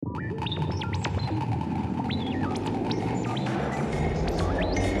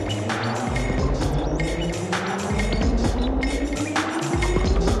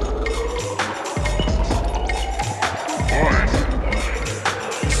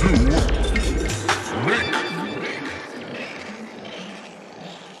Hey,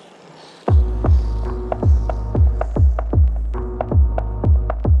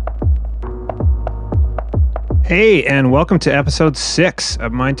 and welcome to episode 6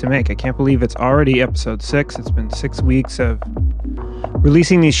 of Mind to Make. I can't believe it's already episode 6. It's been 6 weeks of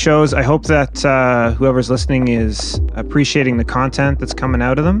releasing these shows. I hope that whoever's listening is appreciating the content that's coming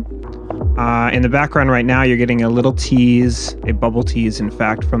out of them. In the background right now, you're getting a little tease, a bubble tease, in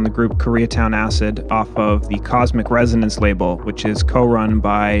fact, from the group Koreatown Acid off of the Cosmic Resonance label, which is co-run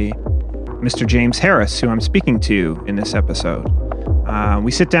by Mr. James Harris, who I'm speaking to in this episode.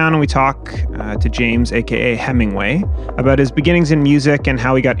 We sit down and we talk to James, aka Hemingway, about his beginnings in music and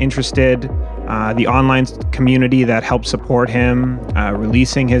how he got interested, the online community that helped support him,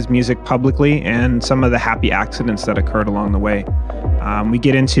 releasing his music publicly, and some of the happy accidents that occurred along the way. We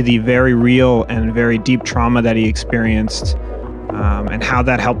get into the very real and very deep trauma that he experienced and how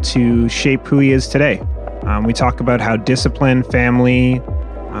that helped to shape who he is today. We talk about how discipline, family,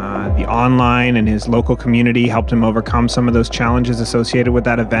 the online and his local community helped him overcome some of those challenges associated with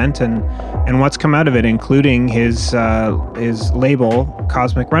that event and what's come out of it, including his label,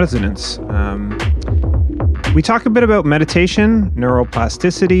 Cosmic Resonance. We talk a bit about meditation,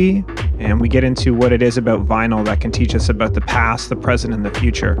 neuroplasticity, and we get into what it is about vinyl that can teach us about the past, the present, and the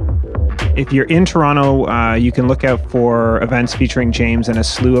future. If you're in Toronto, you can look out for events featuring James and a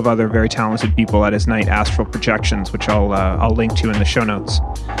slew of other very talented people at his night, Astral Projections, which I'll link to in the show notes.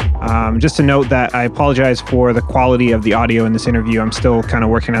 Just to note that I apologize for the quality of the audio in this interview. I'm still kind of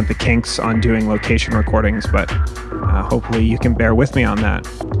working out the kinks on doing location recordings, but hopefully you can bear with me on that.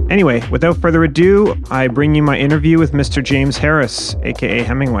 Anyway, without further ado, I bring you my interview with Mr. James Harris, aka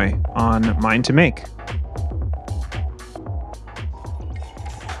Hemingway, on Mind to Make.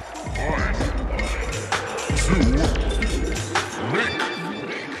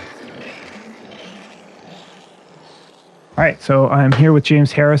 All right, so I'm here with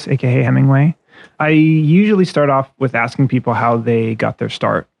James Harris, aka Hemingway. I usually start off with asking people how they got their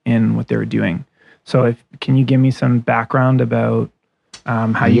start in what they were doing. So can you give me some background about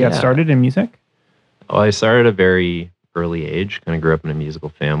how you got started in music? Well, I started at a very early age, kind of grew up in a musical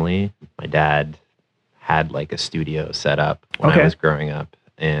family. My dad had like a studio set up when I was growing up.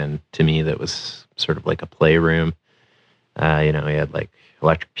 And to me, that was sort of like a playroom. He had like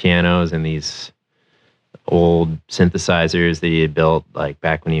electric pianos and these old synthesizers that he had built like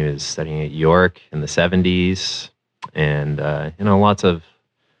back when he was studying at York in the 70s, and lots of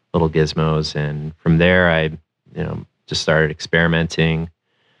little gizmos. And from there I just started experimenting,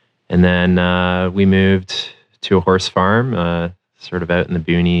 and then we moved to a horse farm sort of out in the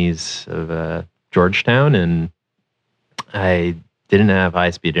boonies of Georgetown, and I didn't have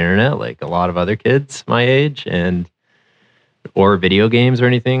high-speed internet like a lot of other kids my age or video games or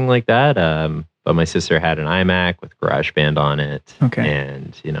anything like that. But my sister had an iMac with GarageBand on it. Okay.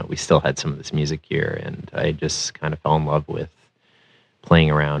 And, we still had some of this music gear. And I just kind of fell in love with playing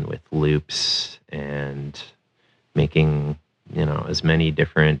around with loops and making, as many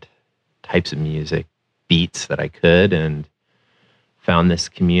different types of music, beats that I could, and found this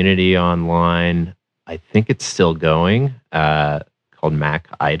community online. I think it's still going, called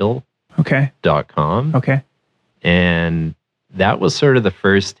MacIdol.com. Okay. And that was sort of the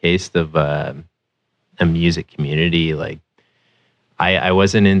first taste of a music community. Like I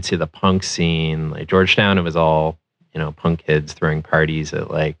wasn't into the punk scene. Like Georgetown, it was all, punk kids throwing parties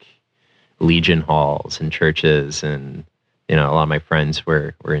at like Legion halls and churches. And, a lot of my friends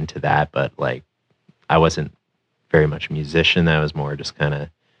were into that, but like I wasn't very much a musician. I was more just kind of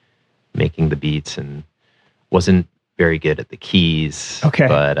making the beats and wasn't very good at the keys. Okay.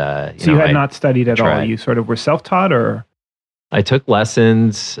 But, so you had not studied at all. You sort of were self-taught, or? I took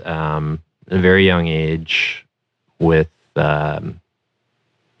lessons at a very young age with an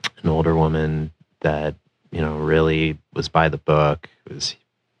older woman that, really was by the book. It was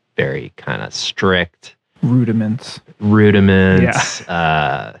very kind of strict. Rudiments.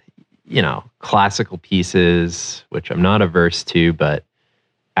 Yeah. Classical pieces, which I'm not averse to, but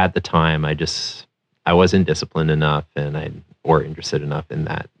at the time I wasn't disciplined enough or interested enough in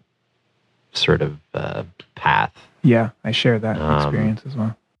that sort of path. Yeah, I share that experience as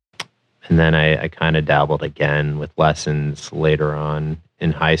well. And then I kind of dabbled again with lessons later on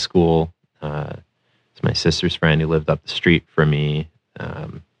in high school. It's my sister's friend who lived up the street from me,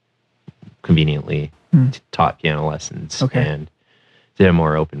 conveniently taught piano lessons and did a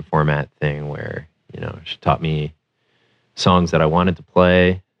more open format thing where, she taught me songs that I wanted to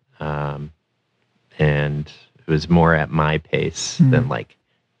play. And it was more at my pace than like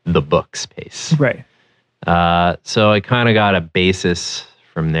the book's pace. Right. So I kind of got a basis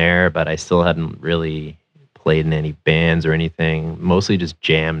from there, but I still hadn't really played in any bands or anything. Mostly just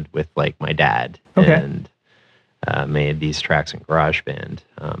jammed with like my dad and made these tracks in GarageBand.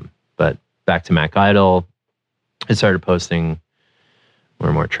 But back to Mac Idle, I started posting more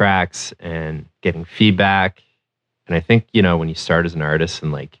and more tracks and getting feedback. And I think, you know, when you start as an artist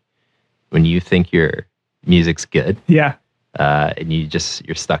and like when you think your music's good, and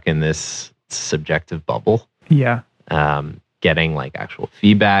you're stuck in this subjective bubble, getting like actual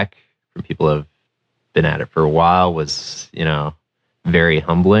feedback from people who have been at it for a while was, you know, very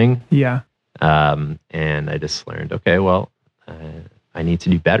humbling. And I just learned, okay, well, I need to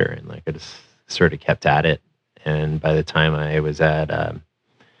do better. And like, I just sort of kept at it. And by the time I was at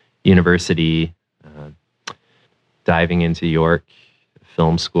university, diving into York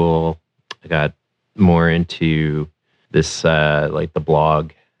Film School, I got more into this, like the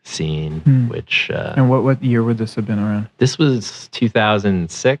blog scene, which... and what year would this have been around? This was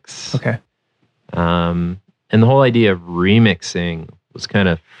 2006. Okay. And the whole idea of remixing was kind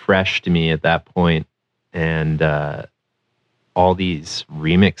of fresh to me at that point. And all these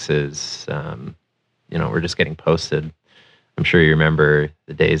remixes, you know, were just getting posted. I'm sure you remember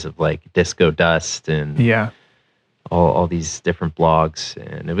the days of like Disco Dust and all these different blogs.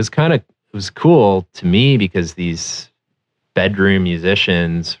 And it was cool to me because these bedroom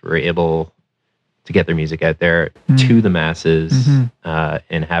musicians were able to get their music out there to the masses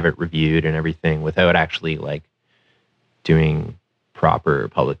and have it reviewed and everything without actually like doing proper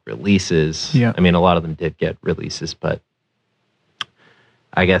public releases. I mean, a lot of them did get releases, but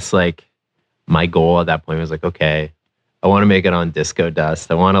I guess like my goal at that point was like, okay, I want to make it on Disco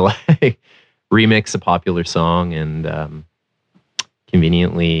Dust. I want to like remix a popular song. And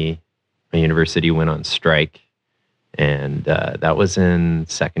conveniently, my university went on strike. And that was in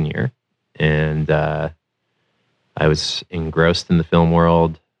second year. And I was engrossed in the film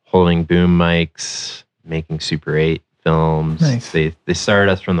world, holding boom mics, making Super 8 films. Nice. They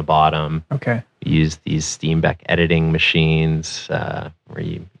started us from the bottom. Okay. We used these Steenbeck editing machines where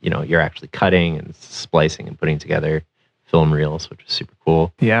you're actually cutting and splicing and putting together film reels, which was super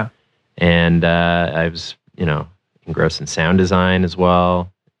cool. Yeah. And I was, you know, engrossed in sound design as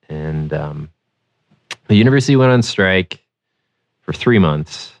well. And the university went on strike for 3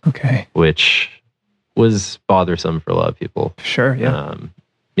 months. Okay. Which was bothersome for a lot of people. Sure, yeah.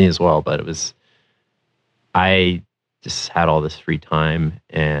 Me as well, but I just had all this free time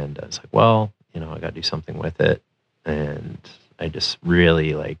and I was like, well, you know, I got to do something with it. And I just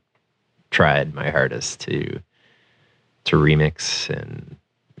really like tried my hardest to remix and,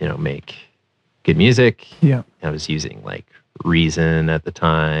 you know, make good music. Yeah. I was using like Reason at the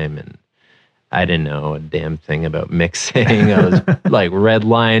time and I didn't know a damn thing about mixing. I was like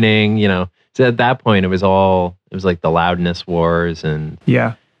redlining, you know. So at that point, it was like the loudness wars, and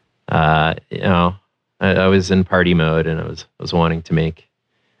you know, I was in party mode, and I was wanting to make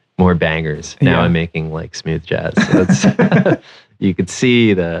more bangers. Now I'm making like smooth jazz. So that's you could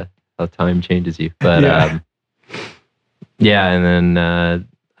see how time changes you. But and then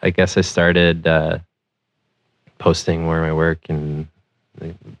I guess I started posting more of my work and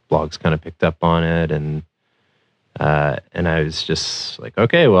the blogs kind of picked up on it, and I was just like,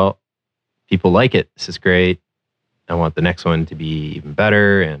 okay, well, people like it. This is great. I want the next one to be even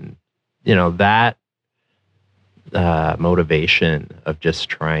better, and you know that motivation of just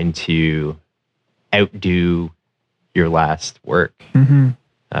trying to outdo your last work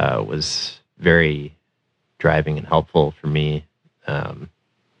was very driving and helpful for me,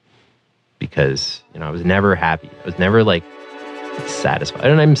 because you know I was never happy. I was never like satisfied,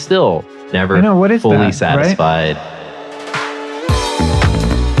 and I'm still never fully satisfied. Right?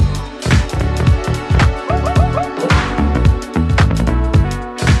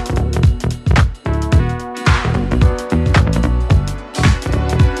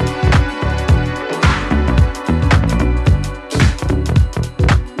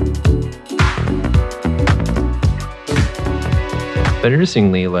 But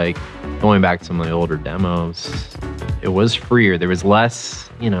interestingly, like going back to some of my older demos, it was freer. There was less,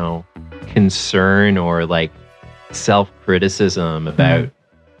 you know, concern or like self-criticism about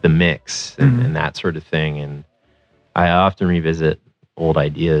the mix and that sort of thing. And I often revisit old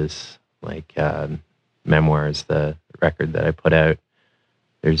ideas, like Memoirs, the record that I put out.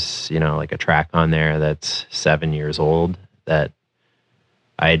 There's, you know, like a track on there that's 7 years old that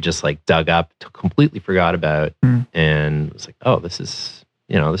I had just like dug up, completely forgot about, and was like, oh, this is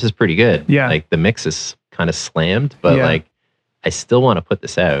pretty good. Yeah. Like the mix is kind of slammed, but like I still want to put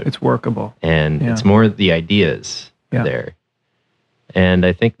this out. It's workable. And it's more the ideas there. And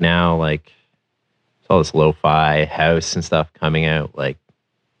I think now, like, all this lo-fi house and stuff coming out, like,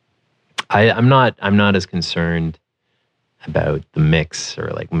 I'm not as concerned about the mix or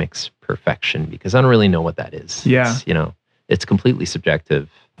like mix perfection because I don't really know what that is. Yeah. It's completely subjective.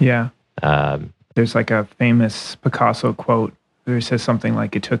 Yeah. There's like a famous Picasso quote where it says something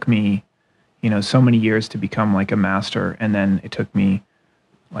like, it took me, so many years to become like a master. And then it took me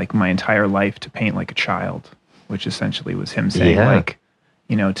like my entire life to paint like a child, which essentially was him saying like,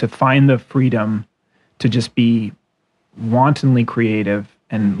 to find the freedom to just be wantonly creative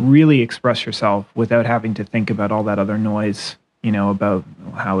and really express yourself without having to think about all that other noise, about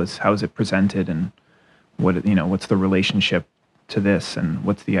how is it presented and what's the relationship to this and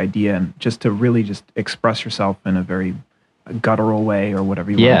what's the idea, and just to really just express yourself in a very guttural way or whatever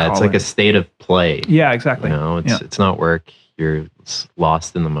you want to call it. Yeah, it's like a state of play. Yeah, exactly. It's not work. You're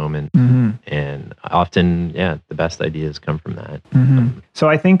lost in the moment. Mm-hmm. And often, the best ideas come from that. Mm-hmm. So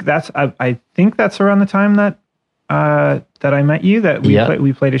I think that's around the time that I met you, that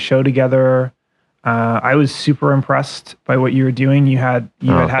we played a show together. I was super impressed by what you were doing. You had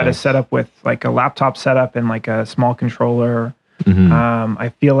a setup with like a laptop setup and like a small controller. Mm-hmm. I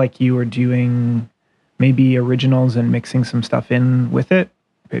feel like you were doing maybe originals and mixing some stuff in with it,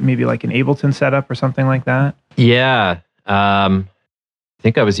 maybe like an Ableton setup or something like that. Yeah. I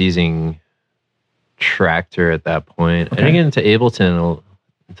think I was using Traktor at that point. Okay. I didn't get into Ableton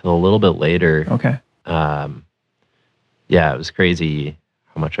until a little bit later. Okay. It was crazy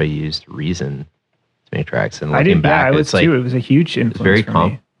how much I used Reason to make tracks. And I looking back, I was too. It was a huge influence. It's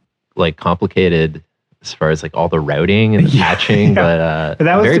very me. Complicated as far as like all the routing and the patching, but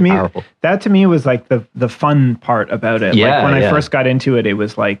that was very powerful. That to me was like the fun part about it. Yeah, like when I first got into it, it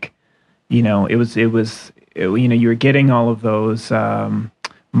was like, you were getting all of those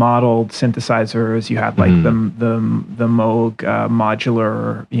modeled synthesizers. You had like the Moog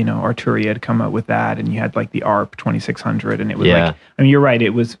modular, Arturia had come out with that, and you had like the ARP 2600, and it was like, I mean, you're right.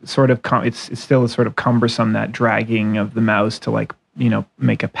 It was sort of it's still sort of cumbersome, that dragging of the mouse to like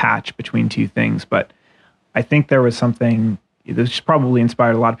make a patch between two things. But I think there was something that's probably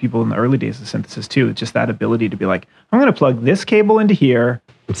inspired a lot of people in the early days of synthesis too. It's just that ability to be like, I'm going to plug this cable into here.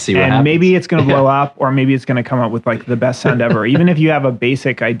 See what happens. Maybe it's going to blow up, or maybe it's going to come up with like the best sound ever. Even if you have a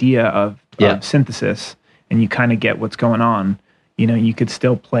basic idea of synthesis and you kind of get what's going on, you could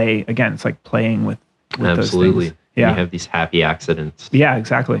still play. Again, it's like playing with Absolutely. Those things. Yeah. You have these happy accidents. Yeah,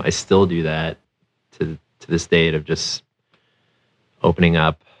 exactly. I still do that to this date of just opening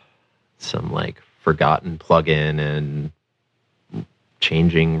up some like forgotten plugin and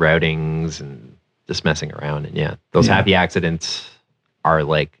changing routings and just messing around. And those happy accidents are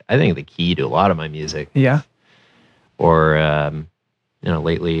like, I think, the key to a lot of my music. Yeah. Or,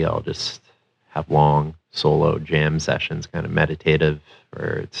 lately I'll just have long solo jam sessions, kind of meditative,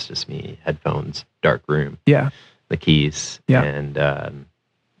 where it's just me, headphones, dark room. Yeah. The keys. Yeah. And, I'm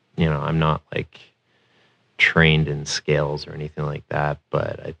not like trained in scales or anything like that,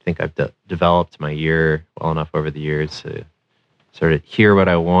 but I think I've developed my ear well enough over the years to sort of hear what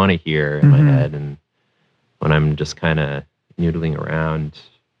I want to hear in my head. And when I'm just kind of noodling around,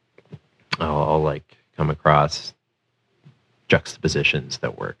 I'll like come across juxtapositions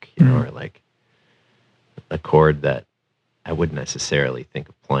that work, or like a chord that I wouldn't necessarily think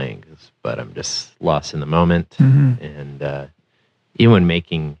of playing, but I'm just lost in the moment. And even when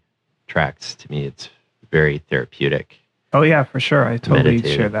making tracks, to me, it's very therapeutic. Oh yeah, for sure. I totally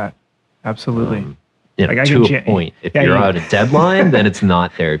share that. Absolutely. Like to a point. If you're on a deadline, then it's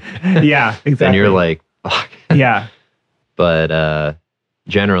not therapeutic. Yeah, exactly. Then you're like, fuck. Yeah. But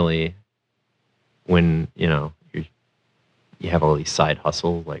generally, when you have all these side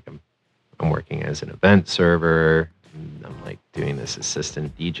hustles, like I'm working as an event server, and I'm like doing this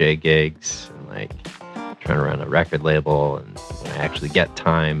assistant DJ gigs, and like trying to run a record label, and when I actually get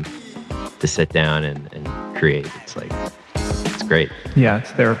time to sit down and create, it's like, it's great. Yeah,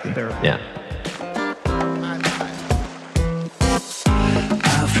 it's therapy. Yeah.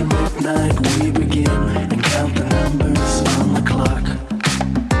 After midnight we begin and count the numbers on the clock.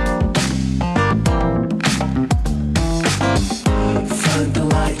 Flood the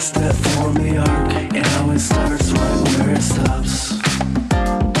lights that form the arc, and always starts right where it stops.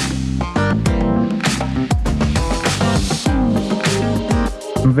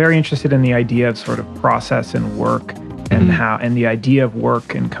 I'm very interested in the idea of sort of process and work, and and the idea of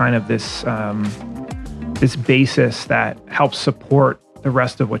work and kind of this this basis that helps support the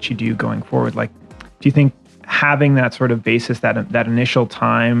rest of what you do going forward. Like, do you think having that sort of basis, that initial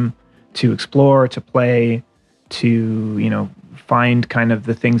time to explore, to play, to find kind of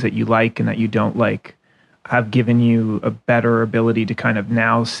the things that you like and that you don't like, have given you a better ability to kind of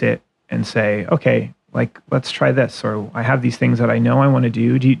now sit and say, okay, like, let's try this, or I have these things that I know I want to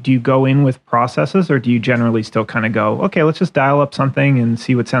do. Do you go in with processes, or do you generally still kind of go, okay, let's just dial up something and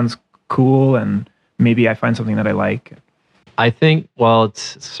see what sounds cool, and maybe I find something that I like? I think, well,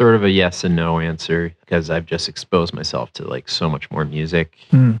 it's sort of a yes and no answer, because I've just exposed myself to like so much more music.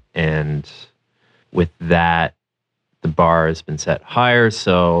 And with that, the bar has been set higher.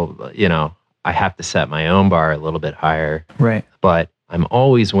 So, you know, I have to set my own bar a little bit higher. Right. But I'm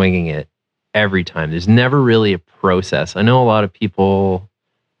always winging it every time. There's never really a process. I know a lot of people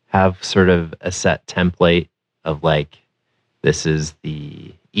have sort of a set template of like, this is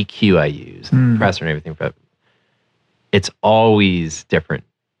the EQ I use, and the compressor and everything. But it's always different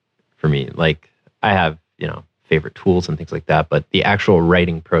for me. Like, I have, you know, favorite tools and things like that, but the actual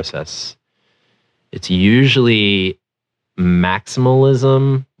writing process, it's usually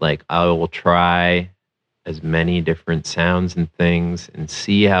maximalism. Like, I will try as many different sounds and things and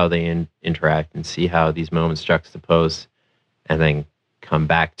see how they interact and see how these moments juxtapose, and then come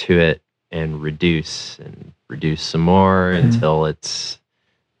back to it and reduce some more until it's,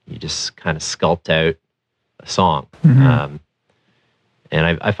 you just kind of sculpt out a song. And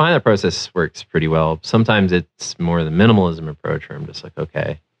I find that process works pretty well. Sometimes it's more the minimalism approach, where I'm just like,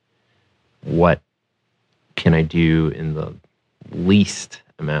 okay, what can I do in the least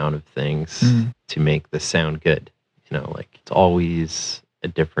amount of things to make this sound good? You know, like, it's always a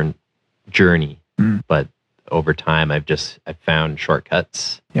different journey, but over time I've found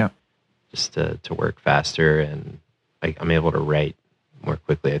shortcuts, just to work faster, and I'm able to write more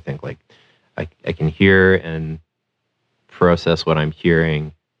quickly. I think, like, I can hear and process what I'm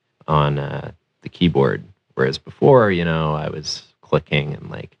hearing on the keyboard, whereas before, you know, I was clicking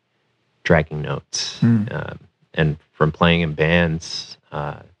and like dragging notes. And from playing in bands,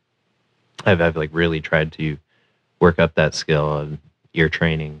 I've like really tried to work up that skill of ear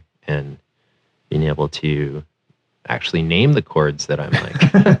training and being able to actually name the chords that I'm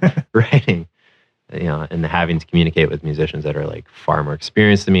like writing, you know, and having to communicate with musicians that are like far more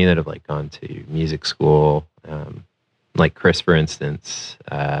experienced than me, that have like gone to music school. Like Chris, for instance,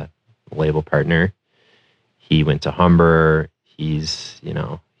 label partner, he went to Humber. He's, you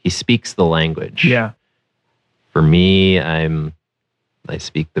know, he speaks the language. Yeah. For me, I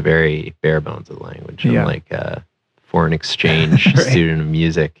speak the very bare bones of the language. I'm like a foreign exchange student of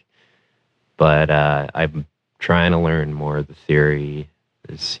music, but I'm trying to learn more of the theory.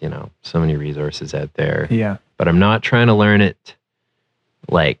 There's, you know, so many resources out there. Yeah. But I'm not trying to learn it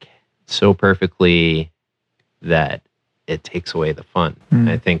like so perfectly that it takes away the fun.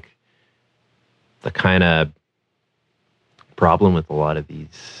 I think the kind of problem with a lot of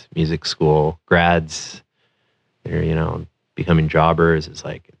these music school grads, they're, you know, becoming jobbers, is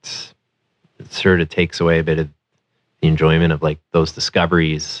like it sort of takes away a bit of the enjoyment of like those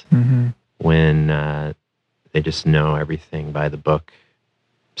discoveries when they just know everything by the book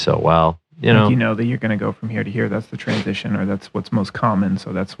so well. You know, like, you know that you're going to go from here to here. That's the transition, or that's what's most common.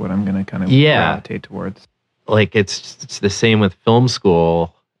 So that's what I'm going to kind of gravitate towards. Like, it's the same with film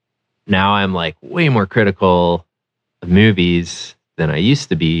school. Now I'm like way more critical of movies than I used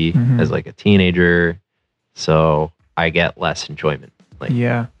to be as like a teenager. So I get less enjoyment. Like,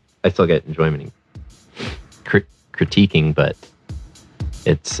 I still get enjoyment in critiquing, but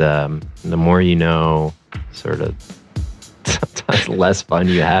it's the more you know, sort of sometimes less fun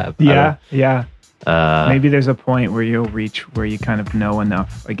you have. Maybe there's a point where you'll reach where you kind of know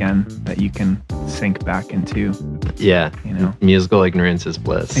enough again that you can sink back into. Yeah, you know, musical ignorance is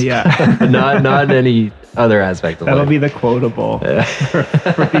bliss. Yeah, not in any other aspect of That'll life. be the quotable for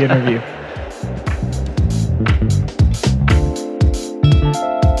the interview.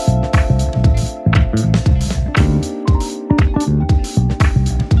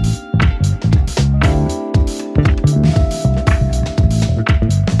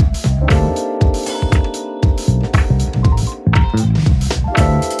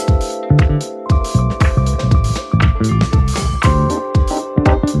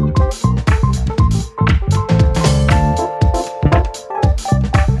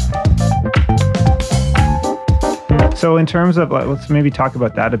 So in terms of, let's maybe talk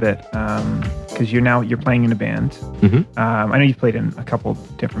about that a bit, because you're playing in a band. I know you've played in a couple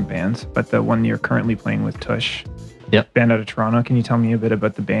different bands, but the one you're currently playing with, Tush, band out of Toronto. Can you tell me a bit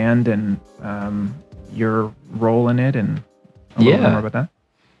about the band and your role in it, and a little bit more about that?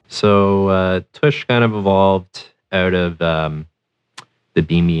 So Tush kind of evolved out of the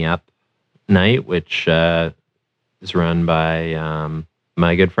Beam Me Up night, which is run by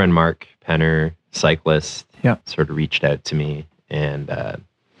my good friend Mark Penner, cyclist. Sort of reached out to me, and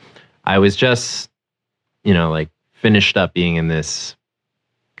I was just, you know, like finished up being in this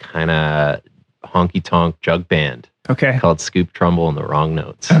kind of honky tonk jug band Okay. called Scoop Trumbull and the Wrong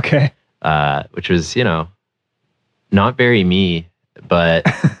Notes. Okay. Which was, not very me, but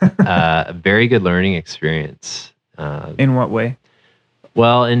a very good learning experience. In what way?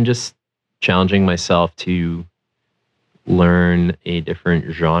 Well, in just challenging myself to learn a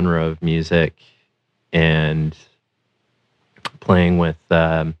different genre of music and playing with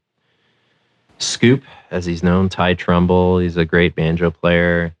Scoop, as he's known, Ty Trumbull. He's a great banjo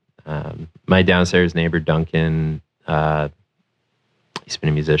player. My downstairs neighbor, Duncan, he's been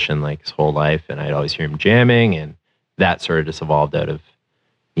a musician like his whole life, and I'd always hear him jamming, and that sort of just evolved out of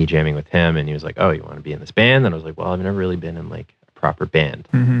me jamming with him. And he was like, "Oh, you want to be in this band?" And I was like, "Well, I've never really been in like a proper band."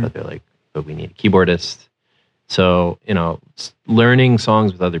 But they're like, "But we need a keyboardist." So, learning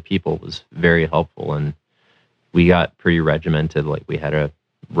songs with other people was very helpful, and we got pretty regimented. Like, we had a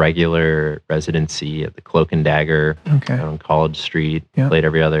regular residency at the Cloak and Dagger on College Street. Yeah. Played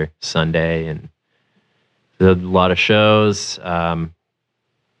every other Sunday, and did a lot of shows.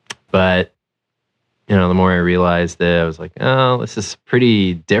 But the more I realized it, I was like, oh, this is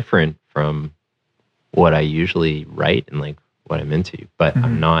pretty different from what I usually write and like what I'm into. But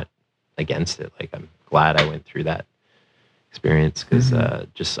I'm not against it. Like, I'm glad I went through that experience because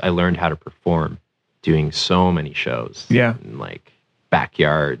I learned how to perform doing so many shows. Yeah. In like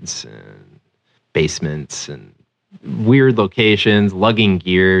backyards and basements and weird locations, lugging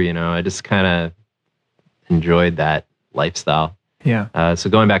gear. I just kind of enjoyed that lifestyle. Yeah. So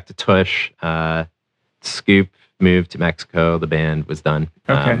going back to Tush, Scoop moved to Mexico. The band was done.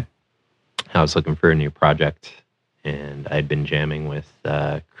 Okay. I was looking for a new project, and I'd been jamming with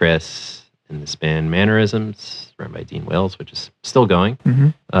Chris in this band Mannerisms, run by Dean Wales, which is still going.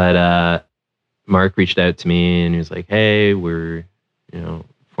 But Mark reached out to me, and he was like, "Hey, we're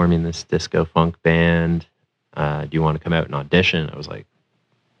forming this disco funk band. Do you want to come out and audition?" I was like,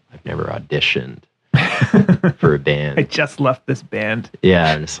 "I've never auditioned for a band. I just left this band."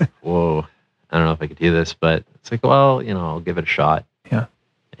 Yeah, I'm just like, whoa, I don't know if I could do this, but it's like, well, I'll give it a shot. Yeah.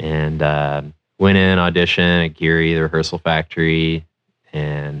 And went in, audition at Geary, the rehearsal factory,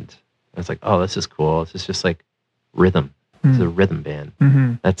 and I was like, oh, this is cool. This is just like rhythm. It's a rhythm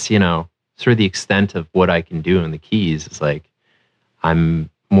band. That's, sort of the extent of what I can do in the keys. It's like, I'm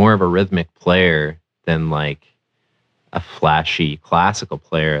more of a rhythmic player than like a flashy classical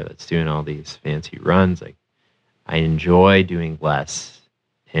player that's doing all these fancy runs. Like, I enjoy doing less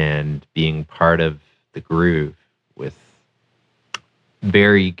and being part of the groove with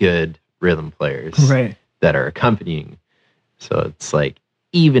very good rhythm players that are accompanying. So it's like,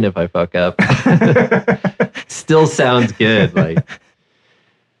 even if I fuck up, still sounds good. Like,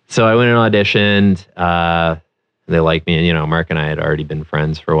 so I went and auditioned. They liked me, and Mark and I had already been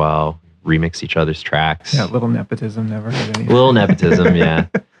friends for a while. Remix each other's tracks. Yeah, little nepotism never hurt anything. Little nepotism, yeah.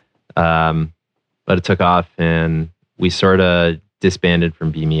 But it took off, and we sort of disbanded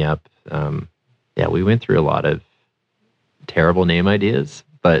from Beam Me Up. We went through a lot of terrible name ideas,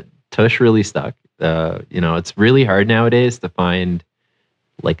 but Tush really stuck. It's really hard nowadays to find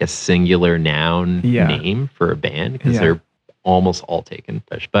like a singular noun name for a band because they're almost all taken.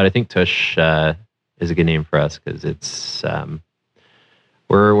 But I think Tush is a good name for us because it's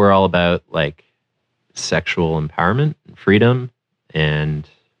we're all about like sexual empowerment and freedom and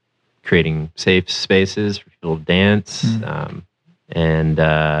creating safe spaces for people to dance. And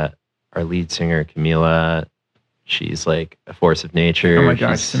our lead singer, Camila, she's like a force of nature. Oh my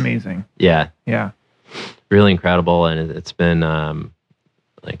gosh, it's amazing. Yeah. Yeah. Really incredible. And it's been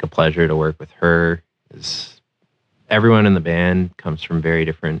like a pleasure to work with her. Everyone in the band comes from very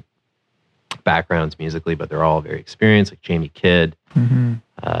different backgrounds musically, but they're all very experienced. Like Jamie Kidd,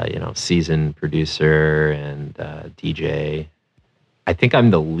 seasoned producer and DJ. I think I'm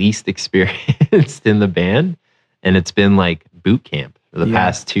the least experienced in the band, and it's been like boot camp for the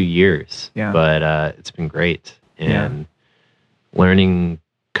past 2 years. Yeah. But it's been great. And learning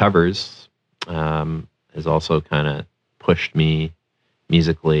covers has also kind of pushed me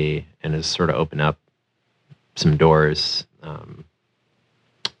musically and has sort of opened up some doors,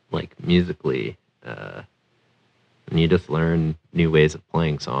 like musically. And you just learn new ways of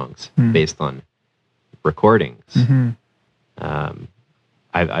playing songs based on recordings.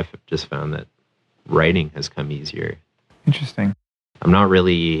 I've just found that writing has come easier. Interesting. I'm not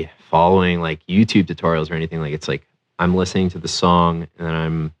really following like YouTube tutorials or anything. Like, it's like I'm listening to the song and then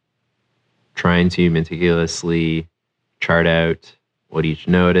I'm trying to meticulously chart out what each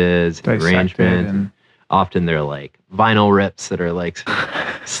note is, arrangement. And often they're like vinyl rips that are like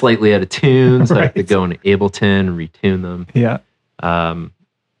slightly out of tune, so I have to go into Ableton and retune them. Yeah. But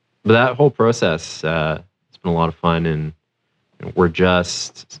that whole process, it's been a lot of fun and we're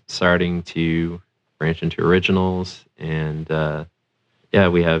just starting to branch into originals, and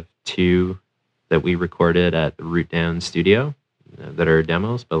we have 2 that we recorded at the Root Down studio that are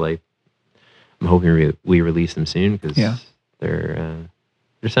demos, but like I'm hoping we release them soon because they're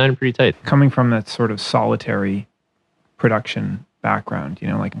sounding pretty tight. Coming from that sort of solitary production background,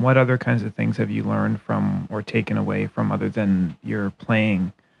 like what other kinds of things have you learned from or taken away from, other than your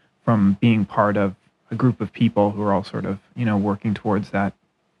playing, from being part of a group of people who are all sort of, working towards that?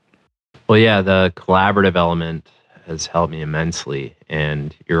 Well, yeah, the collaborative element has helped me immensely.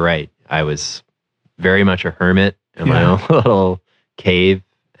 And you're right. I was very much a hermit in my own little cave.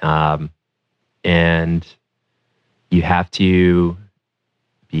 And you have to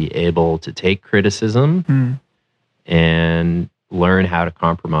be able to take criticism and learn how to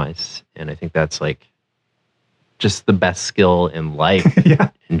compromise. And I think that's like just the best skill in life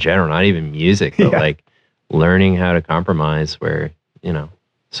in general, not even music, but like learning how to compromise where,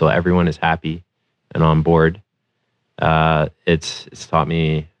 so everyone is happy and on board. It's taught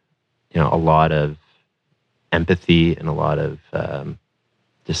me, a lot of empathy and a lot of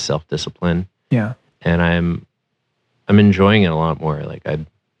just self-discipline. Yeah. And I'm enjoying it a lot more. Like I'm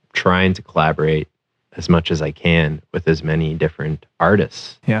trying to collaborate as much as I can with as many different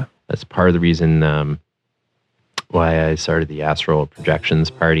artists. Yeah. That's part of the reason why I started the Astral Projections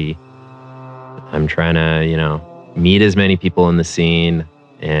Party. I'm trying to, meet as many people in the scene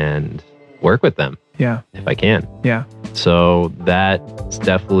and work with them. Yeah. If I can. Yeah. So that's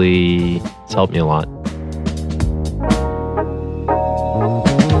definitely, it's helped me a lot.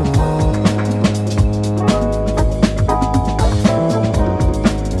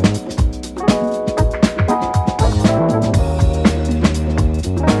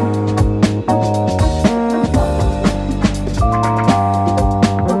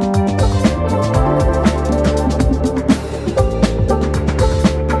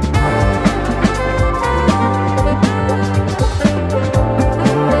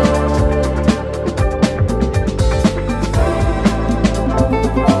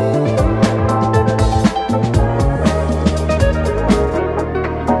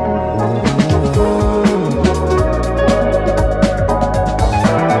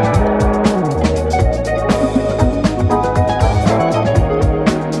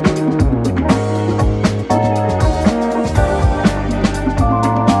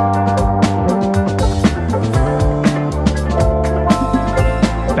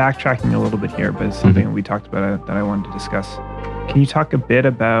 Backtracking a little bit here, but it's something that we talked about that I wanted to discuss. Can you talk a bit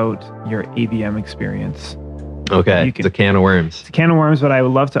about your AVM experience? Okay, it's a can of worms. It's a can of worms, but I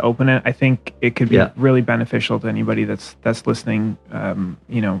would love to open it. I think it could be really beneficial to anybody that's listening.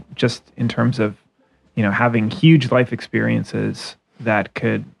 Just in terms of, having huge life experiences that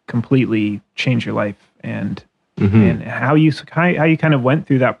could completely change your life, and how you kind of went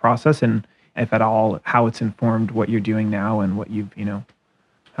through that process, and if at all, how it's informed what you're doing now and what you've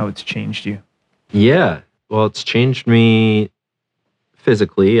how it's changed you. Yeah. Well, it's changed me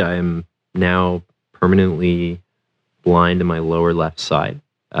physically. I am now permanently blind in my lower left side,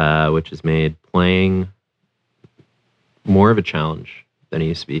 which has made playing more of a challenge than it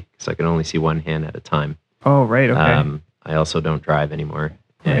used to be because I can only see one hand at a time. Oh, right. Okay. I also don't drive anymore,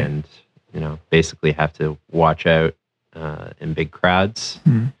 and basically have to watch out in big crowds.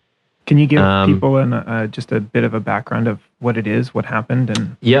 Can you give people just a bit of a background of what it is, what happened?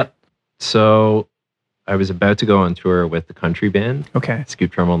 And so I was about to go on tour with the country band. Okay.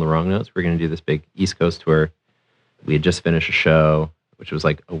 Scoop Drum on the Wrong Notes. We're going to do this big East Coast tour. We had just finished a show, which was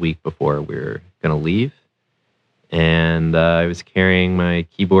like a week before we were going to leave. And I was carrying my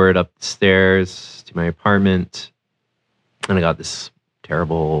keyboard up the stairs to my apartment. And I got this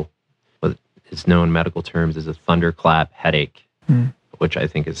terrible, what is known in medical terms as a thunderclap headache, which I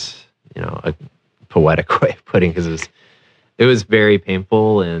think is, a poetic way of putting it, because it was very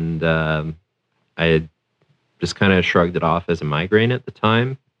painful, and I had just kind of shrugged it off as a migraine at the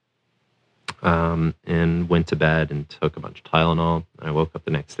time, and went to bed and took a bunch of Tylenol. And I woke up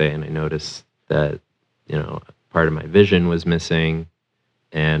the next day and I noticed that, part of my vision was missing,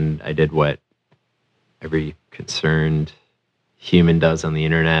 and I did what every concerned human does on the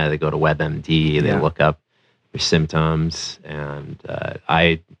internet. They go to WebMD, they look up their symptoms, and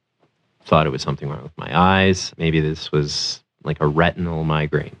I thought it was something wrong with my eyes. Maybe this was like a retinal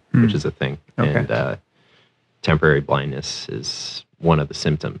migraine, which is a thing. Okay. And temporary blindness is one of the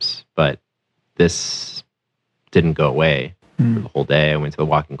symptoms. But this didn't go away for the whole day. I went to the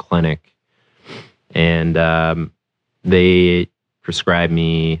walk-in clinic, and they prescribed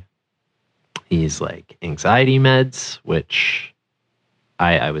me these like anxiety meds, which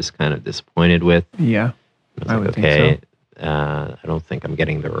I was kind of disappointed with. Yeah. I was like, okay. I don't think I'm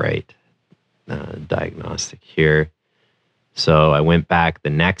getting the right diagnostic here. So I went back the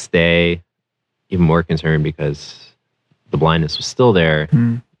next day, even more concerned because the blindness was still there.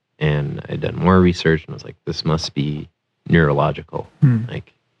 And I'd done more research and I was like, this must be neurological.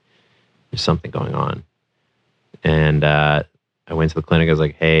 Like, there's something going on. And I went to the clinic. I was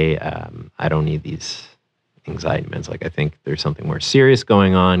like, hey, I don't need these anxiety meds. Like, I think there's something more serious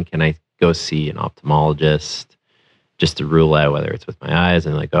going on. Can I go see an ophthalmologist just to rule out whether it's with my eyes?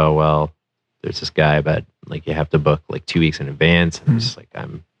 And like, oh, well, there's this guy, but like, you have to book like 2 weeks in advance. And I'm just like,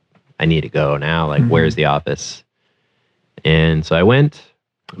 I need to go now. Like, where's the office? And so I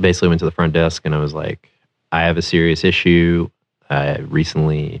basically went to the front desk and I was like, I have a serious issue. I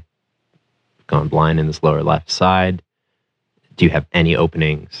recently gone blind in this lower left side. Do you have any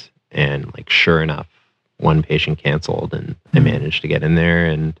openings? And like, sure enough, one patient canceled and I managed to get in there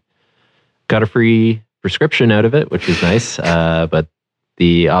and got a free prescription out of it, which is nice. But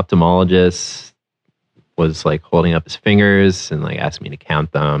the ophthalmologist was like holding up his fingers and like asked me to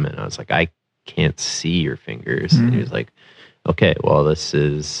count them. And I was like, I can't see your fingers. And he was like, okay, well, this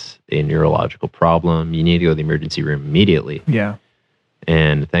is a neurological problem. You need to go to the emergency room immediately. Yeah.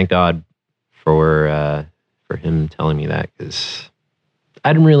 And thank God for him telling me that, because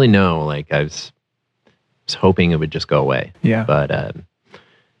I didn't really know. Like, I was hoping it would just go away. Yeah. But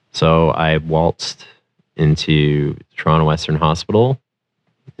so I waltzed into Toronto Western Hospital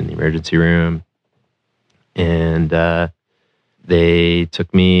in the emergency room, and they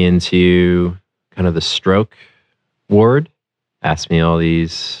took me into kind of the stroke ward, asked me all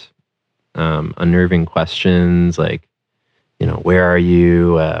these unnerving questions like, you know, where are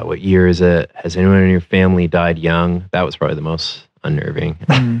you? What year is it? Has anyone in your family died young? That was probably the most unnerving.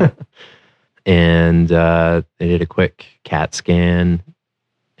 And they did a quick CAT scan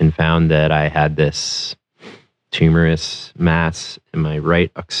and found that I had this tumorous mass in my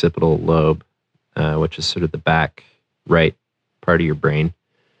right occipital lobe, which is sort of the back right part of your brain.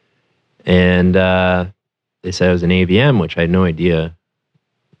 And they said it was an AVM, which I had no idea,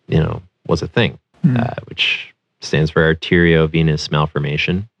 was a thing, which stands for arteriovenous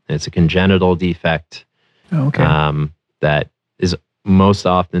malformation. And it's a congenital defect that is most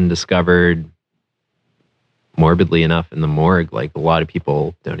often discovered, morbidly enough, in the morgue. Like, a lot of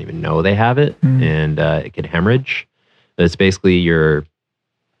people don't even know they have it, and it can hemorrhage. But it's basically your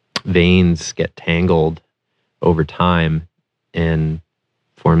veins get tangled over time and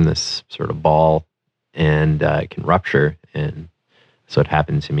form this sort of ball, and it can rupture. And so it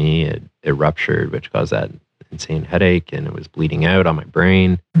happened to me. It ruptured, which caused that insane headache, and it was bleeding out on my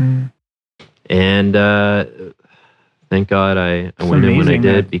brain. And thank God I went in when I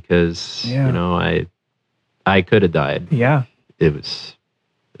did, because I could have died. Yeah, it was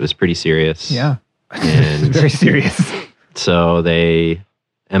pretty serious. Yeah, and very serious. So they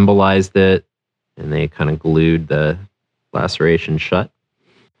embolized it, and they kind of glued the laceration shut.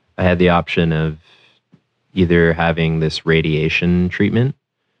 I had the option of either having this radiation treatment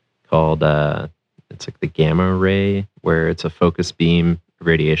called it's like the gamma ray, where it's a focus beam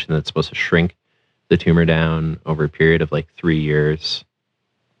radiation that's supposed to shrink the tumor down over a period of like 3 years.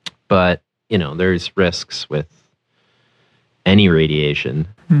 But there's risks with any radiation.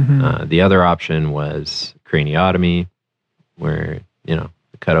 The other option was craniotomy, where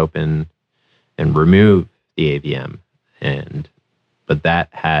cut open and remove the AVM, but that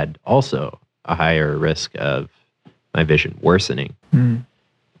had also a higher risk of my vision worsening.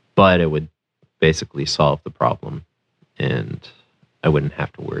 But it would basically solve the problem, and I wouldn't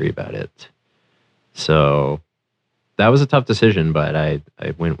have to worry about it. So that was a tough decision, but I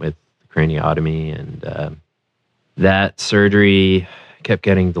went with craniotomy, and that surgery kept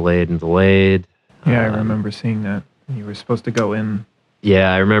getting delayed and delayed. Yeah, I remember seeing that. You were supposed to go in.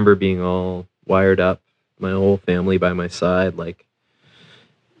 Yeah, I remember being all wired up, my whole family by my side, like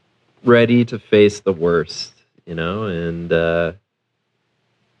ready to face the worst, and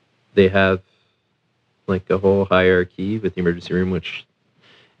they have like a whole hierarchy with the emergency room, which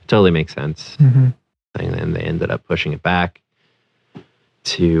totally makes sense. And then they ended up pushing it back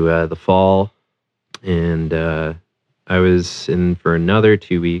to the fall, and I was in for another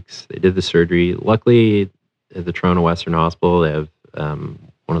 2 weeks. They did the surgery. Luckily, at the Toronto Western Hospital, they have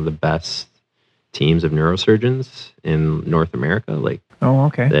one of the best teams of neurosurgeons in North America,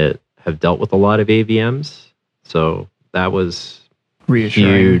 that have dealt with a lot of AVMs. So that was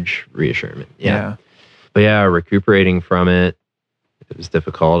huge reassurance. Yeah. But recuperating from it, it was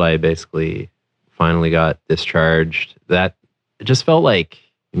difficult. I basically finally got discharged. That it just felt like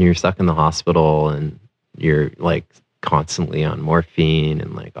when you're stuck in the hospital and you're like constantly on morphine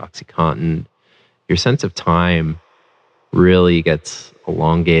and like OxyContin, your sense of time really gets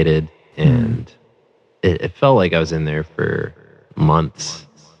elongated, and it felt like I was in there for months.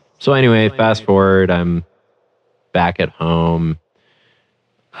 So anyway, fast forward, I'm back at home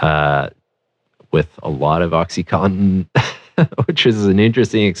with a lot of OxyContin, which is an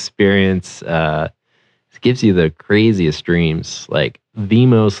interesting experience. It gives you the craziest dreams, like the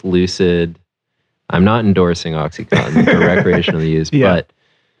most lucid. I'm not endorsing OxyContin for recreational use, but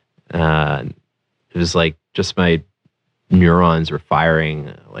it was like just my neurons were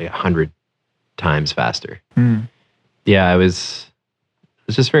firing like 100 times faster. Yeah, I was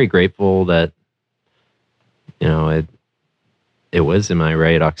just very grateful that, you know, it was in my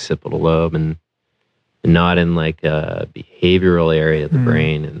right occipital lobe and not in like a behavioral area of the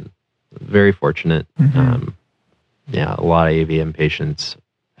brain, and very fortunate. Yeah, a lot of AVM patients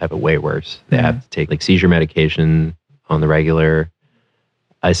have it way worse. They have to take like seizure medication on the regular.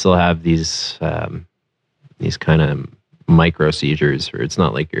 I still have these kind of micro seizures where it's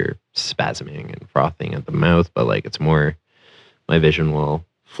not like you're spasming and frothing at the mouth, but like it's more, my vision will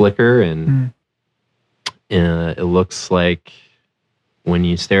flicker, and it looks like when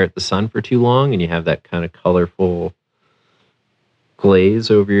you stare at the sun for too long and you have that kind of colorful glaze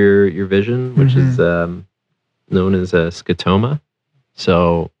over your vision, which is known as a scotoma.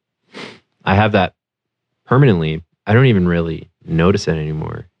 So I have that permanently. I don't even really notice it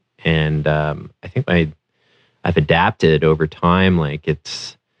anymore. And I think I've adapted over time. Like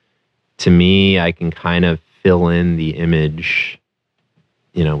it's, to me, I can kind of fill in the image,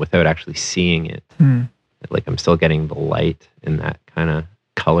 you know, without actually seeing it. Like I'm still getting the light and that kind of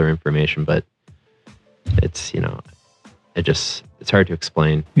color information, but it's, you know, it's hard to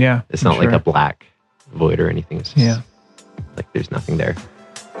explain. Yeah. It's not like a black void or anything. It's just like there's nothing there.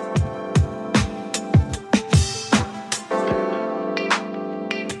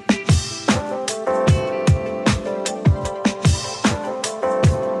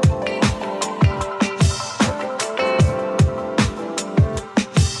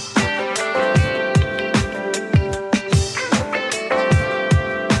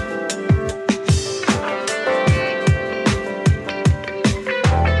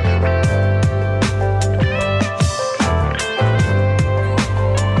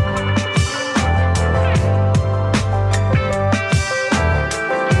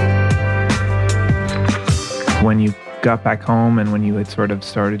 When you got back home and when you had sort of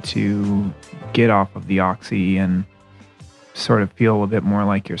started to get off of the oxy and sort of feel a bit more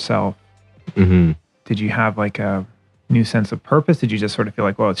like yourself, did you have like a new sense of purpose? Did you just sort of feel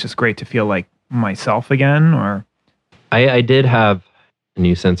like, well, it's just great to feel like myself again? Or I did have a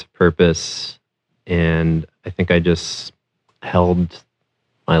new sense of purpose, and I think I just held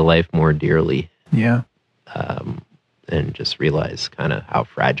my life more dearly. Yeah. And just realized kind of how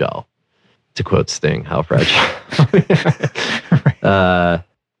fragile, to quote Sting, how fragile.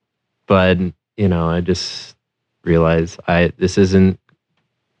 But, you know, I just realized this isn't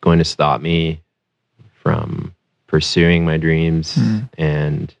going to stop me from pursuing my dreams.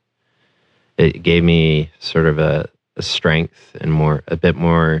 And it gave me sort of a strength and a bit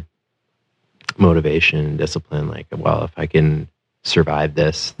more motivation and discipline. Like, well, if I can survive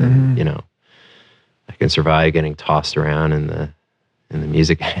this, then, you know, I can survive getting tossed around in the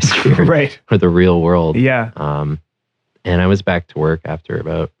music industry or the real world. Yeah. And I was back to work after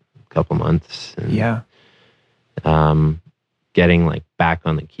about a couple months. And, getting like back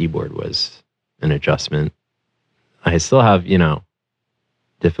on the keyboard was an adjustment. I still have, you know,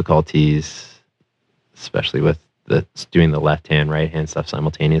 difficulties, especially with doing the left hand, right hand stuff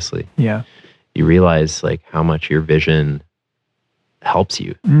simultaneously. Yeah. You realize like how much your vision helps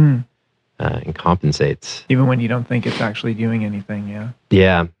you. And compensates. Even when you don't think it's actually doing anything, yeah.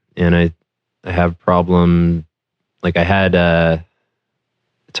 Yeah, and I have problem, like I had,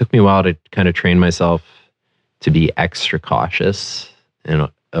 it took me a while to kind of train myself to be extra cautious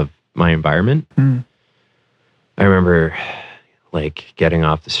of my environment. I remember like getting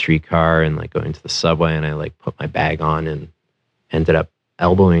off the streetcar and like going to the subway, and I like put my bag on and ended up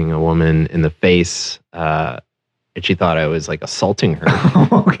elbowing a woman in the face, and she thought I was like assaulting her.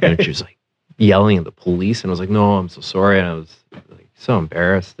 Okay. And she was like yelling at the police, and I was like, no, I'm so sorry. And I was like so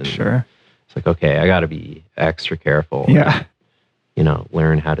embarrassed. And it's like, okay, I got to be extra careful. Yeah. And, you know,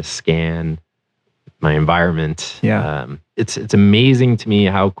 learn how to scan my environment. Yeah. It's amazing to me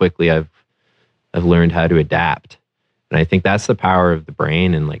how quickly I've learned how to adapt. And I think that's the power of the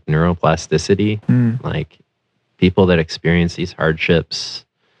brain and like neuroplasticity. Like people that experience these hardships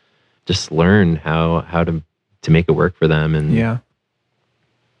just learn how to make it work for them. And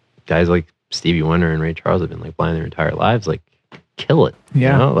guys like Stevie Wonder and Ray Charles have been like blind their entire lives, like kill it.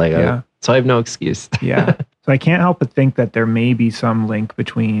 Yeah. You know? Like, so I have no excuse. Yeah. So I can't help but think that there may be some link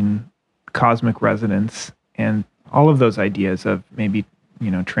between cosmic resonance and all of those ideas of maybe,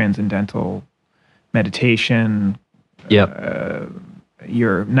 transcendental meditation. Yep.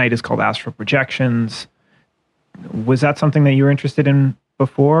 Your night is called Astral Projections. Was that something that you were interested in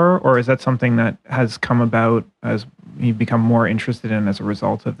before, or is that something that has come about as you become more interested in as a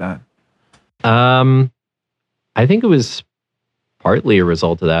result of that? I think it was partly a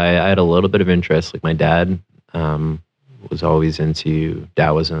result of that. I had a little bit of interest. Like my dad was always into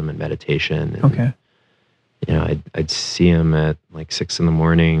Taoism and meditation. And, okay. I'd see him at like 6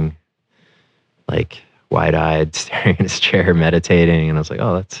 a.m, like wide-eyed, staring at his chair, meditating, and I was like,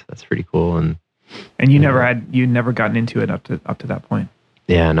 "Oh, that's pretty cool." And you'd never gotten into it up to that point.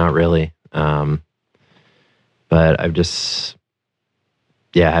 Yeah, not really. But I've just,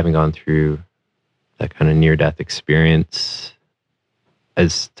 having gone through that kind of near-death experience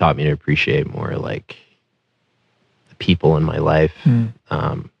has taught me to appreciate more like the people in my life.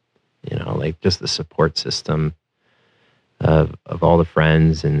 Like just the support system of all the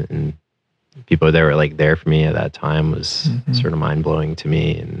friends and people that were like there for me at that time was sort of mind-blowing to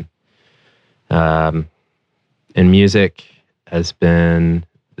me. And music has been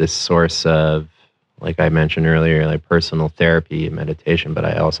this source of, like I mentioned earlier, like personal therapy and meditation, but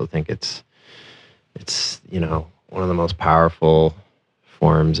I also think it's one of the most powerful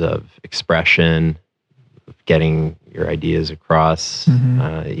forms of expression, of getting your ideas across,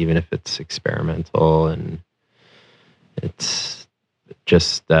 even if it's experimental. And it's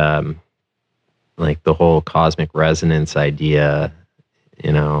just like the whole cosmic resonance idea.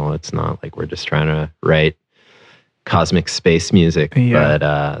 It's not like we're just trying to write cosmic space music,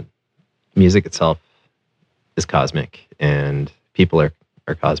 but music itself is cosmic, and people are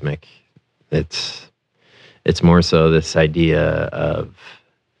cosmic. It's more so this idea of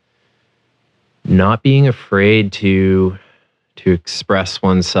not being afraid to express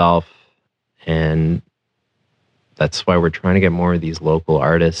oneself, and that's why we're trying to get more of these local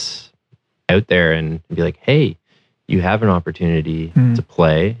artists out there and be like, hey, you have an opportunity to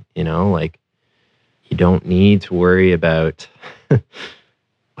play, like you don't need to worry about what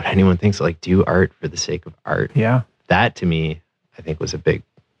anyone thinks. Like, do art for the sake of art. Yeah. That to me, I think was a big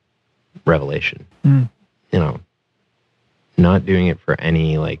revelation. Not doing it for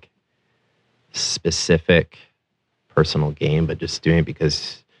any like specific personal gain, but just doing it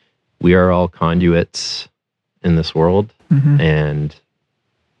because we are all conduits in this world. And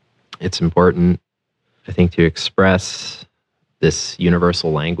it's important, I think, to express this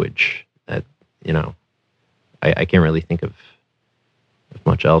universal language that, I can't really think of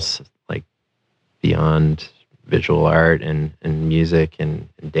much else like beyond visual art and music and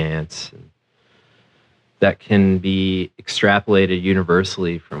dance, and that can be extrapolated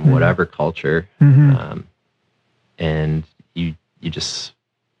universally from whatever culture. And you just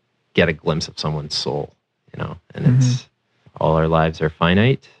get a glimpse of someone's soul, and it's all our lives are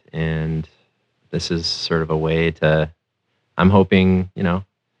finite, and this is sort of a way to, I'm hoping,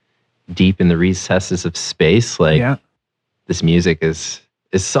 deep in the recesses of space, like this music is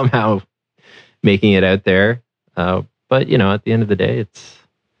somehow making it out there. But at the end of the day,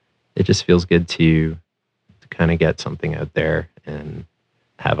 it just feels good to kind of get something out there and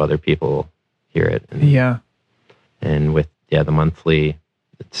have other people hear it. And with the monthly,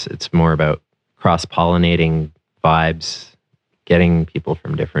 it's more about cross-pollinating vibes, getting people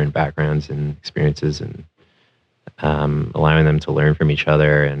from different backgrounds and experiences, and allowing them to learn from each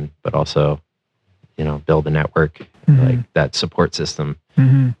other, but also, build a network, like that support system,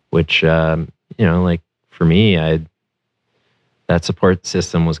 which, like for me, that support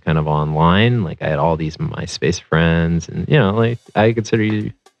system was kind of online. Like I had all these MySpace friends, and, like I consider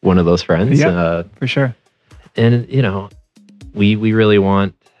you one of those friends. Yeah, for sure. And, we really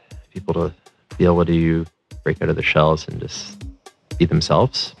want people to be able to break out of their shells and just be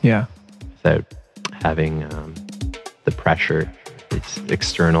themselves. Yeah. Without having the pressure, it's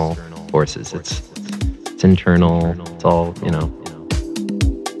external forces. It's internal. It's all,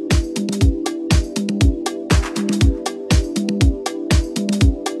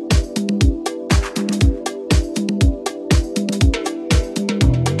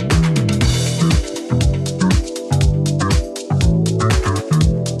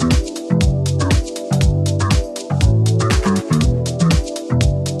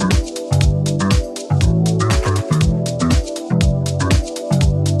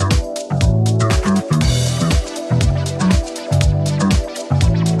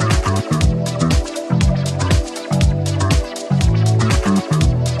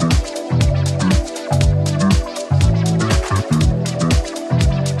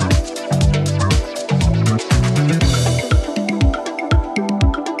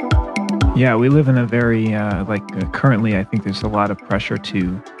 Yeah, we live in a very, currently, I think there's a lot of pressure to,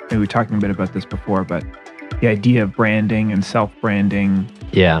 maybe we were talking a bit about this before, but the idea of branding and self-branding.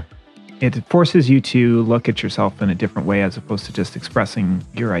 Yeah. It forces you to look at yourself in a different way as opposed to just expressing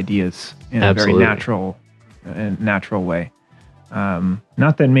your ideas in Absolutely. a very natural way.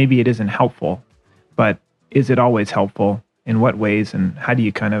 Not that maybe it isn't helpful, but is it always helpful? In what ways? And how do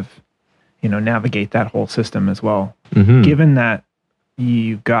you kind of, navigate that whole system as well? Mm-hmm. Given that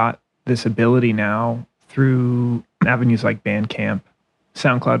you've got this ability now through avenues like Bandcamp,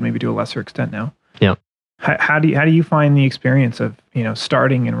 SoundCloud, maybe to a lesser extent now. Yeah. How do you find the experience of,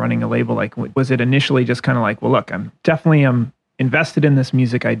 starting and running a label? Like, was it initially just kind of like, well, look, I'm invested in this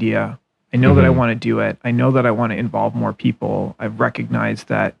music idea. I know that I want to do it. I know that I want to involve more people. I've recognized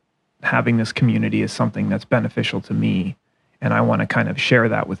that having this community is something that's beneficial to me, and I want to kind of share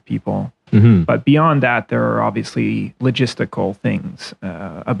that with people. Mm-hmm. But beyond that, there are obviously logistical things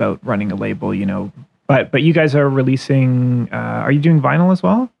about running a label, But you guys are releasing, are you doing vinyl as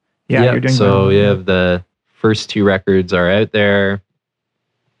well? Yeah, you're doing so vinyl. we have the first 2 records are out there.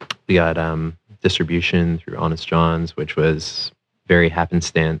 We got distribution through Honest John's, which was very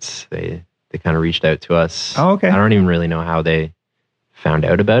happenstance. They kind of reached out to us. Oh, okay. I don't even really know how they found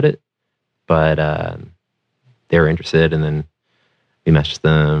out about it, but they were interested, and then we messaged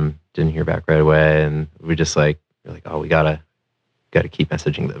them, didn't hear back right away, and we're like, oh, we gotta keep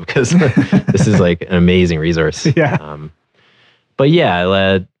messaging them because this is like an amazing resource. Yeah. But yeah,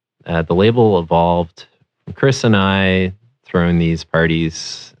 the label evolved from Chris and I throwing these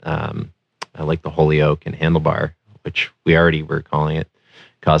parties, like the Holyoke and Handlebar, which we already were calling it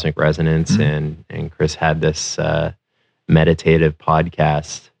Cosmic Resonance, and Chris had this meditative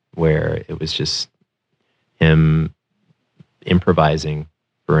podcast where it was just him improvising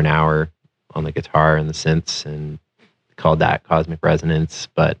for an hour on the guitar and the synths, and called that Cosmic Resonance.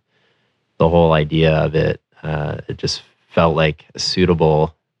 But the whole idea of it, it just felt like a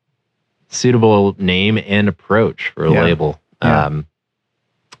suitable name and approach for a label. Yeah.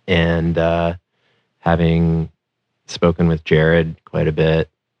 And having spoken with Jared quite a bit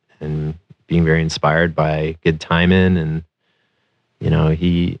and being very inspired by Good Timin', and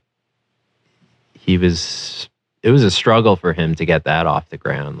it was a struggle for him to get that off the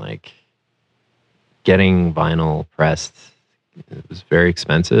ground. Like, getting vinyl pressed, it was very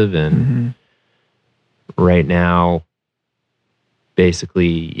expensive, and right now basically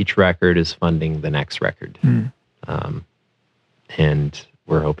each record is funding the next record. And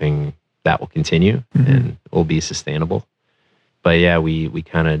we're hoping that will continue and will be sustainable. But yeah, we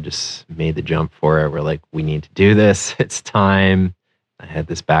kind of just made the jump for it. We're like, we need to do this. It's time. I had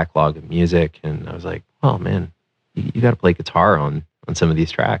this backlog of music, and I was like, oh man, you got to play guitar on some of these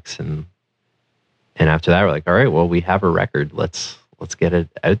tracks. And after that, we're like, all right, well, we have a record. Let's get it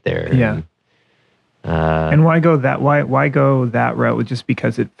out there. Yeah. And why go that? Why go that route? Just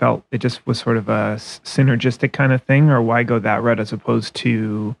because it just was sort of a synergistic kind of thing, or why go that route as opposed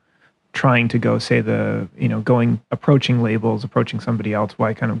to trying to go, say, approaching labels, approaching somebody else?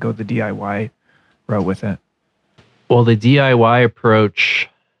 Why kind of go the DIY route with it? Well, the DIY approach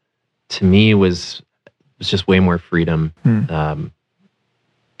to me was just way more freedom,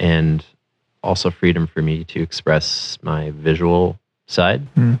 and also freedom for me to express my visual side,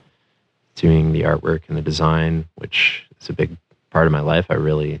 doing the artwork and the design, which is a big part of my life. I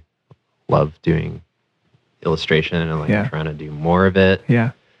really love doing illustration, and trying to do more of it.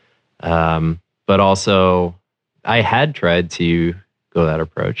 Yeah. But also, I had tried to go that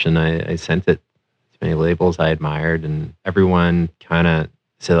approach, and I sent it to many labels I admired, and everyone kind of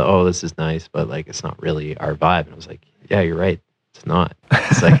said, "Oh, this is nice, but like it's not really our vibe." And I was like, "Yeah, you're right. It's not.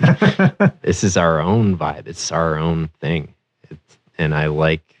 It's like this is our own vibe. It's our own thing." And I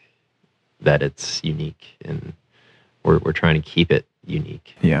like that it's unique, and we're trying to keep it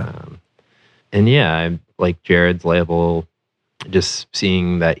unique. Yeah. And yeah, I like Jared's label, just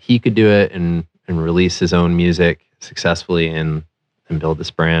seeing that he could do it and release his own music successfully and build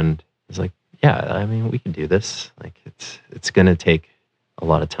this brand. It's like, yeah, I mean, we can do this. Like it's going to take a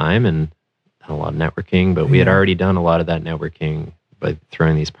lot of time and a lot of networking, but we had already done a lot of that networking by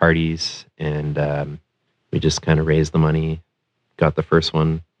throwing these parties, and we just kind of raised the money, got the first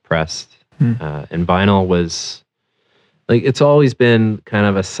one pressed. And vinyl was like, it's always been kind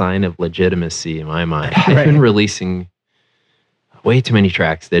of a sign of legitimacy in my mind. Right. I've been releasing way too many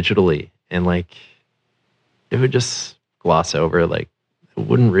tracks digitally, and like it would just gloss over. Like it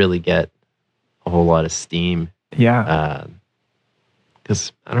wouldn't really get a whole lot of steam. Yeah.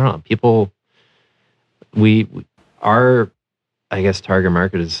 Because I don't know, people. Our, I guess, target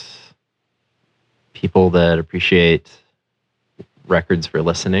market is people that appreciate records for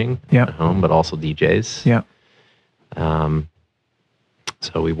listening at home, but also DJs. Yeah.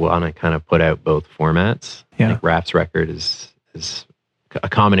 So we want to kind of put out both formats. Yeah. I think Raph's record is a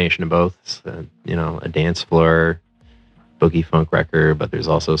combination of both. It's a dance floor boogie funk record, but there's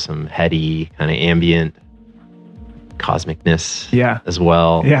also some heady kind of ambient cosmicness as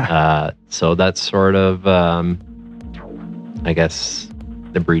well. Yeah. So that's sort of, I guess,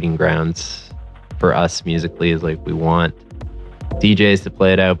 the breeding grounds for us musically is like we want DJs to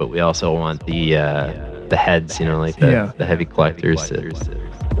play it out, but we also want the heads, like the heavy collectors to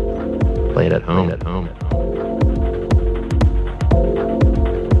play it at home.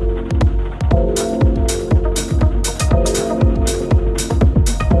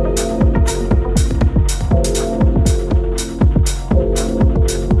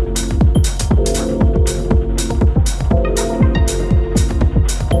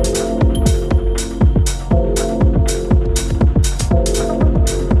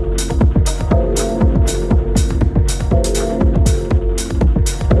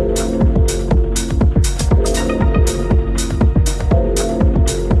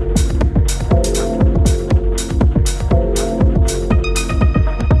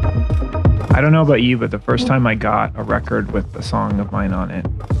 I don't know about you, but the first time I got a record with a song of mine on it,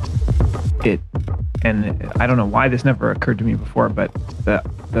 and I don't know why this never occurred to me before, but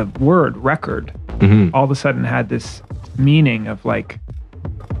the word record all of a sudden had this meaning of like,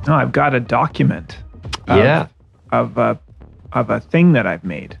 no, I've got a document of a thing that I've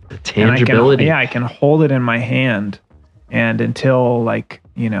made. The tangibility. And I can hold it in my hand, and until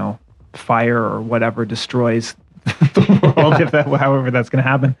fire or whatever destroys the world, however that's going to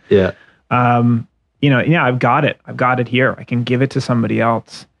happen. Yeah. I've got it. I've got it here. I can give it to somebody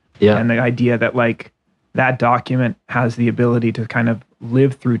else. Yeah. And the idea that like that document has the ability to kind of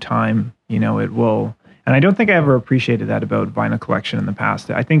live through time, it will. And I don't think I ever appreciated that about vinyl collection in the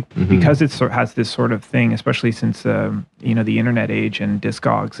past. I think because it has this sort of thing, especially since, the internet age and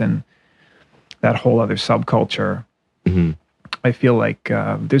Discogs and that whole other subculture, I feel like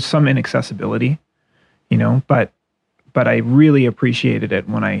there's some inaccessibility, but I really appreciated it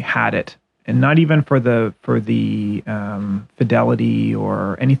when I had it. And not even for the fidelity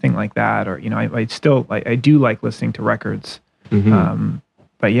or anything like that, or I do like listening to records,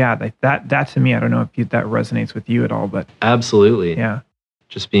 but yeah, like that to me, I don't know if that resonates with you at all, but absolutely, yeah,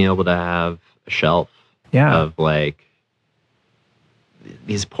 just being able to have a shelf, of like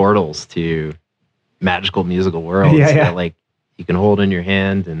these portals to magical musical worlds that like you can hold in your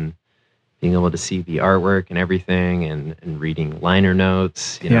hand, and being able to see the artwork and everything, and reading liner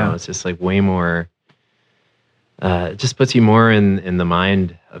notes, it's just like way more, it just puts you more in the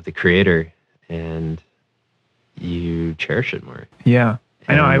mind of the creator, and you cherish it more. Yeah.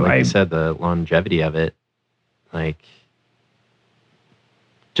 And I know. Like you said, the longevity of it, like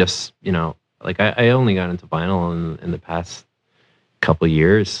just, like I only got into vinyl in the past couple of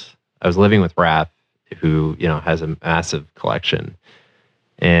years. I was living with Raph, who, has a massive collection.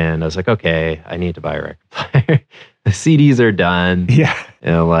 And I was like, okay, I need to buy a record player. The CDs are done. Yeah.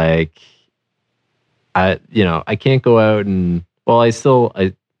 And like, I can't go out and, well, I still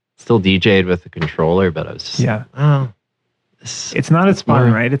DJ'd with the controller, but I was just, it's not as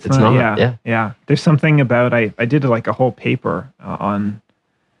fun, right? It's not. Yeah. There's something about, I did like a whole paper on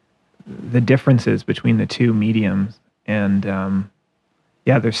the differences between the two mediums. And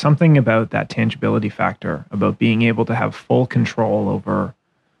there's something about that tangibility factor, about being able to have full control over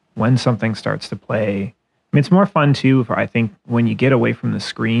when something starts to play. I mean, it's more fun too, I think, when you get away from the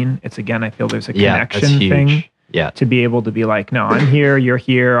screen. It's again, I feel there's a connection thing. Yeah. To be able to be like, no, I'm here, you're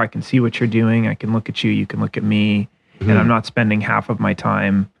here, I can see what you're doing, I can look at you, you can look at me, and I'm not spending half of my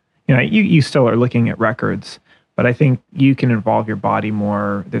time. You still are looking at records, but I think you can involve your body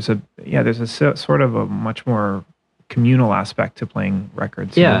more. There's a sort of a much more communal aspect to playing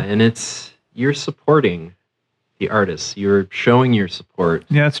records. Yeah, and you're supporting the artists. You're showing your support.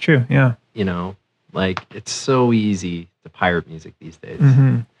 Yeah, that's true. Yeah. Like it's so easy to pirate music these days.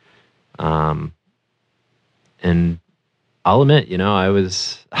 And I'll admit, I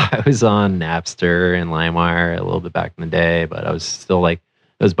was on Napster and LimeWire a little bit back in the day, but I was still I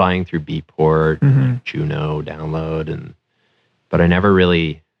was buying through Beatport, and Juno download, but I never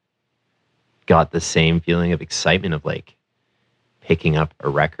really got the same feeling of excitement of like picking up a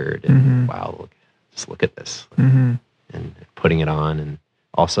record and wow, just look at this, and putting it on. And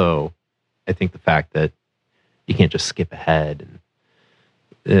also, I think the fact that you can't just skip ahead, and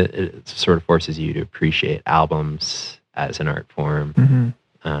it sort of forces you to appreciate albums as an art form,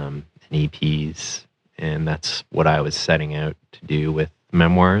 and EPs. And that's what I was setting out to do with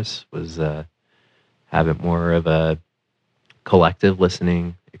Memoirs, was have it more of a collective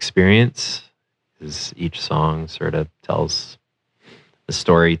listening experience, because each song sort of tells the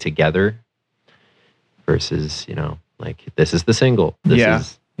story together versus, like, this is the single. This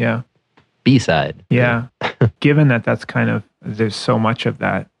is B-side. Yeah. Given that that's kind of, there's so much of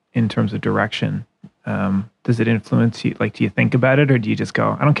that in terms of direction, does it influence you? Like, do you think about it, or do you just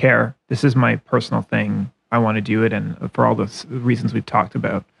go, I don't care. This is my personal thing. I want to do it. And for all the reasons we've talked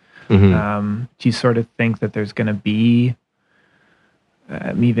about, do you sort of think that there's going to be,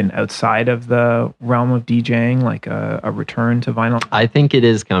 even outside of the realm of DJing, like a return to vinyl? I think it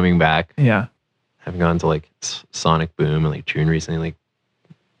is coming back. Yeah. I've gone to like Sonic Boom and like Tune recently.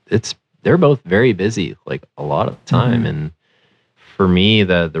 Like, they're both very busy, like a lot of the time. And for me,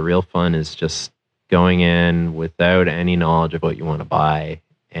 the real fun is just going in without any knowledge of what you want to buy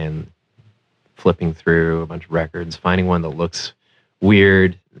and flipping through a bunch of records, finding one that looks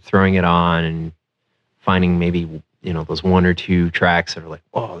weird, throwing it on, and finding maybe, those one or two tracks that are like,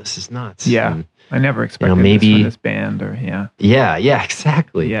 oh, this is nuts. Yeah. And, I never expected this from this band, or Yeah,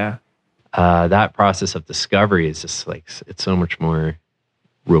 exactly. Yeah. That process of discovery is just like, it's so much more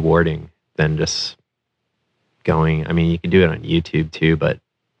rewarding than just going. I mean, you can do it on YouTube too, but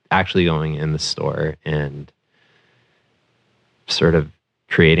actually going in the store and sort of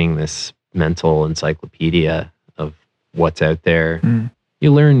creating this mental encyclopedia of what's out there.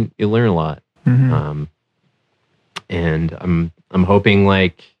 You learn a lot. And I'm hoping,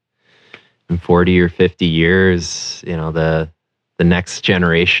 like, in 40 or 50 years, the next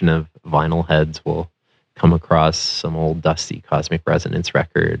generation of vinyl heads will come across some old dusty Cosmic Resonance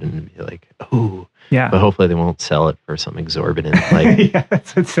record and be like, oh, yeah. But hopefully they won't sell it for some exorbitant, like,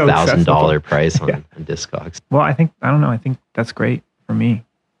 it's so $1,000 price on Discogs. Well, I think that's great for me.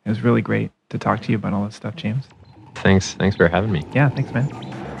 It was really great to talk to you about all this stuff, James. Thanks for having me. Yeah, thanks, man.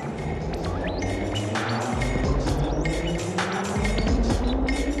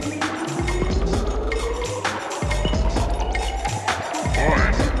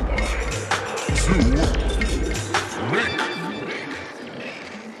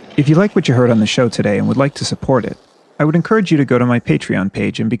 If you like what you heard on the show today and would like to support it, I would encourage you to go to my Patreon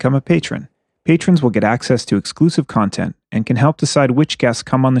page and become a patron. Patrons will get access to exclusive content and can help decide which guests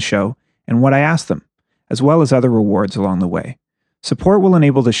come on the show and what I ask them, as well as other rewards along the way. Support will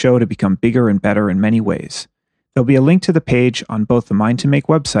enable the show to become bigger and better in many ways. There'll be a link to the page on both the Mind to Make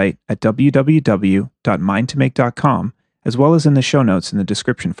website at www.mindtomake.com, as well as in the show notes in the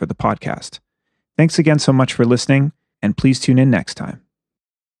description for the podcast. Thanks again so much for listening, and please tune in next time.